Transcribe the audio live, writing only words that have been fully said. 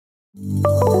Welcome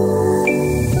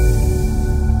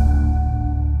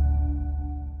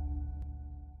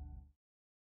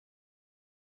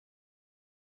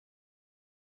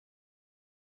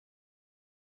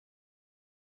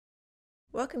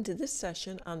to this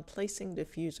session on placing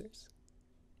diffusers.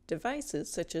 Devices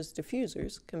such as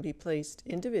diffusers can be placed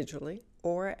individually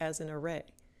or as an array.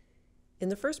 In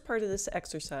the first part of this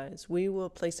exercise, we will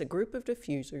place a group of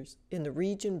diffusers in the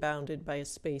region bounded by a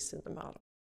space in the model.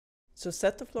 So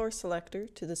set the floor selector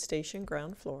to the station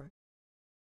ground floor.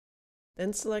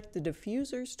 Then select the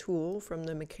Diffusers tool from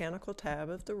the Mechanical tab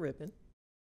of the ribbon.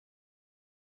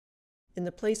 In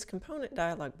the Place Component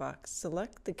dialog box,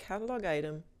 select the catalog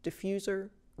item Diffuser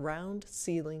Round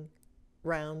Ceiling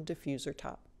Round Diffuser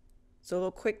Top. So a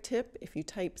little quick tip, if you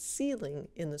type ceiling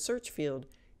in the search field,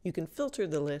 you can filter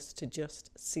the list to just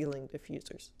ceiling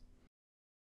diffusers.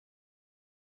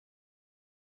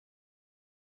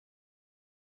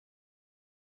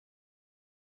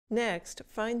 Next,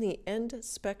 find the end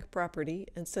spec property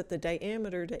and set the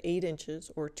diameter to 8 inches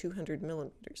or 200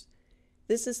 millimeters.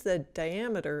 This is the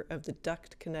diameter of the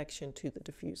duct connection to the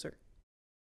diffuser.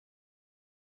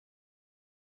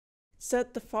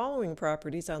 Set the following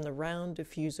properties on the round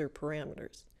diffuser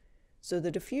parameters. So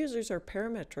the diffusers are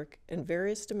parametric and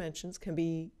various dimensions can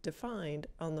be defined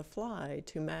on the fly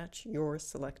to match your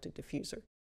selected diffuser.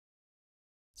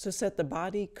 So set the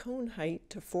body cone height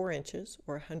to 4 inches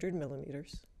or 100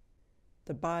 millimeters,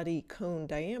 the body cone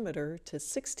diameter to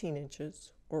 16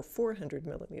 inches or 400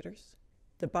 millimeters,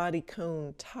 the body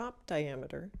cone top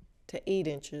diameter to 8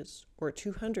 inches or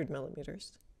 200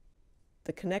 millimeters,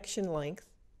 the connection length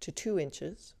to 2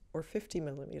 inches or 50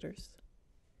 millimeters,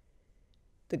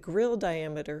 the grill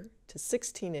diameter to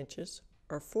 16 inches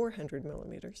or 400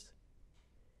 millimeters,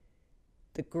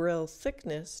 the grill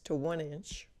thickness to 1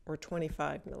 inch or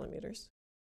 25 millimeters,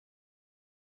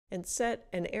 and set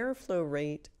an airflow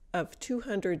rate of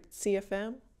 200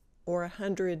 CFM or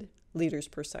 100 liters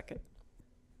per second.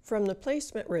 From the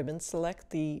placement ribbon, select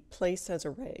the Place as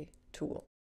Array tool.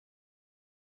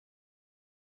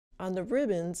 On the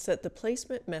ribbon, set the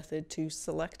placement method to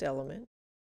Select Element,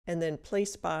 and then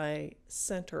Place by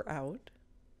Center Out,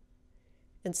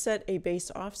 and set a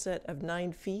base offset of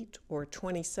 9 feet or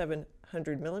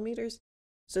 2,700 millimeters,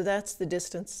 so that's the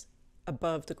distance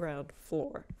above the ground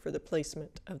floor for the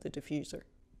placement of the diffuser.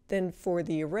 Then for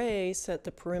the array, set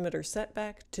the perimeter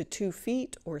setback to 2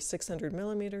 feet or 600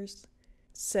 millimeters,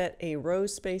 set a row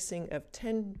spacing of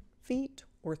 10 feet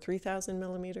or 3,000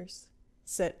 millimeters,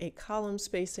 set a column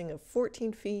spacing of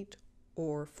 14 feet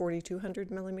or 4,200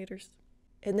 millimeters,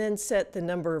 and then set the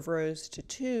number of rows to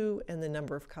 2 and the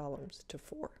number of columns to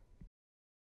 4.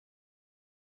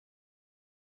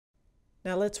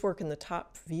 Now let's work in the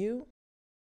top view.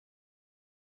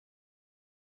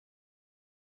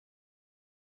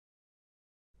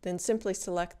 Then simply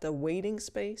select the waiting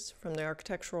space from the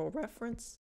architectural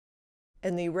reference,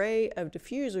 and the array of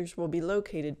diffusers will be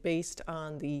located based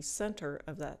on the center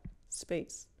of that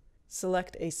space.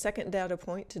 Select a second data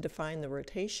point to define the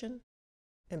rotation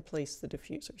and place the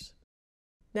diffusers.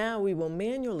 Now we will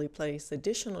manually place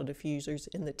additional diffusers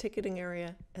in the ticketing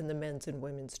area and the men's and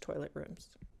women's toilet rooms.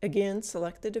 Again,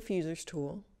 select the Diffusers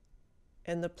tool,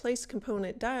 and the Place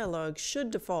Component dialog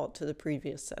should default to the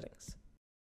previous settings.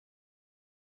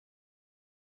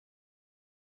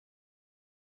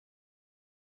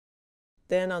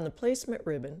 Then on the placement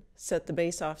ribbon, set the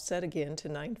base offset again to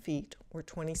 9 feet or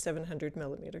 2,700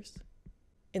 millimeters.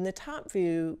 In the top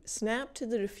view, snap to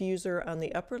the diffuser on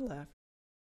the upper left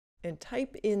and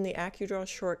type in the AccuDraw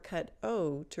shortcut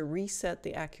O to reset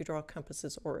the AccuDraw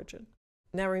compass's origin.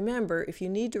 Now remember, if you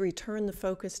need to return the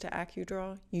focus to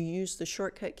AccuDraw, you use the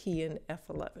shortcut key in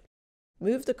F11.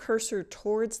 Move the cursor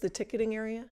towards the ticketing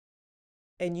area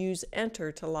and use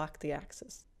Enter to lock the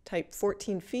axis. Type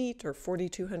 14 feet or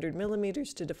 4,200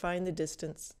 millimeters to define the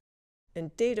distance,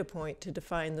 and data point to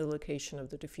define the location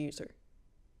of the diffuser.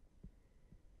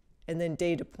 And then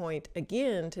data point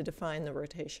again to define the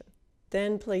rotation.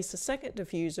 Then place a second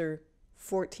diffuser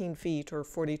 14 feet or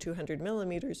 4,200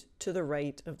 millimeters to the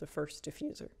right of the first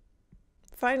diffuser.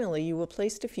 Finally, you will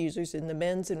place diffusers in the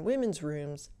men's and women's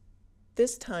rooms,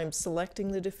 this time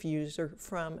selecting the diffuser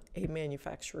from a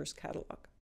manufacturer's catalog.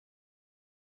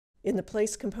 In the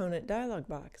Place Component dialog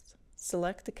box,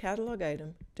 select the catalog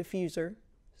item, Diffuser,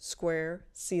 Square,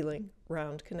 Ceiling,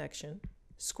 Round Connection,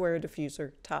 Square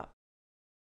Diffuser, Top.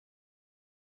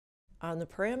 On the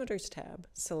Parameters tab,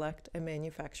 select a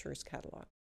manufacturer's catalog.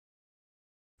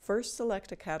 First,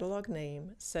 select a catalog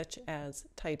name such as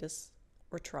Titus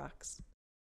or Trox.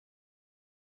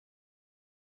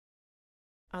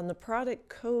 On the product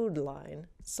code line,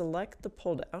 select the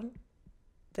pull-down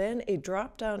Then a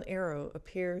drop-down arrow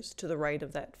appears to the right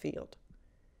of that field.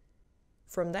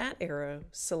 From that arrow,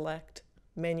 select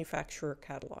Manufacturer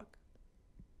Catalog.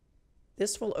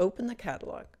 This will open the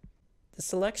catalog. The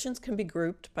selections can be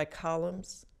grouped by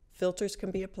columns, filters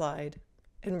can be applied,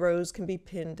 and rows can be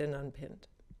pinned and unpinned.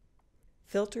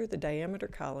 Filter the diameter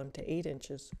column to 8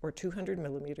 inches or 200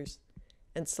 millimeters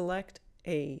and select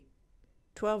a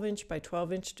 12-inch by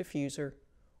 12-inch diffuser,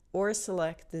 or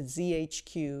select the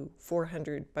ZHQ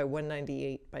 400 by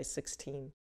 198 by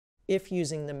 16 if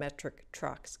using the metric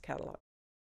Trox catalog.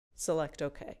 Select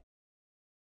OK.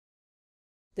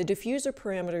 The diffuser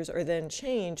parameters are then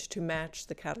changed to match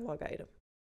the catalog item.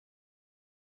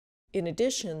 In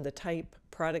addition, the type,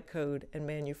 product code, and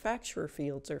manufacturer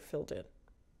fields are filled in.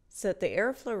 Set the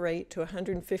airflow rate to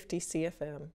 150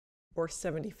 CFM or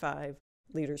 75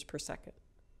 liters per second.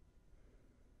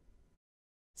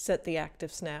 Set the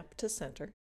active snap to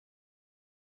center.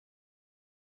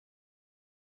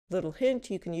 Little hint,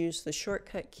 you can use the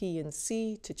shortcut key in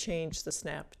C to change the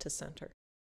snap to center.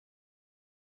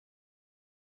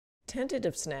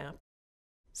 Tentative snap,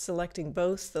 selecting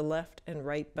both the left and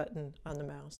right button on the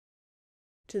mouse,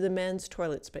 to the men's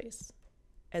toilet space,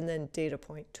 and then data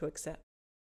point to accept.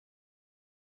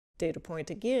 Data point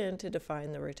again to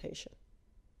define the rotation.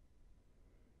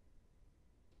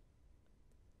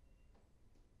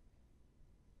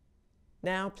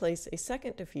 Now place a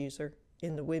second diffuser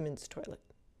in the women's toilet.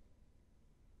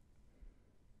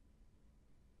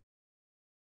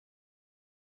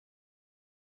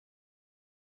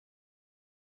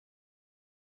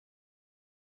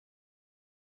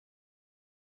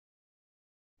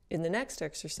 In the next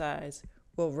exercise,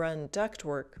 we'll run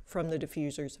ductwork from the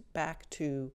diffusers back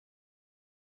to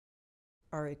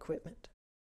our equipment.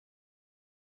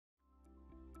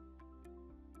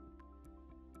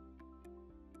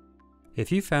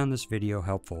 If you found this video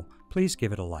helpful, please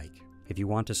give it a like. If you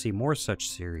want to see more such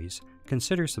series,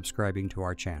 consider subscribing to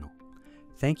our channel.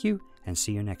 Thank you, and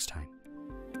see you next time.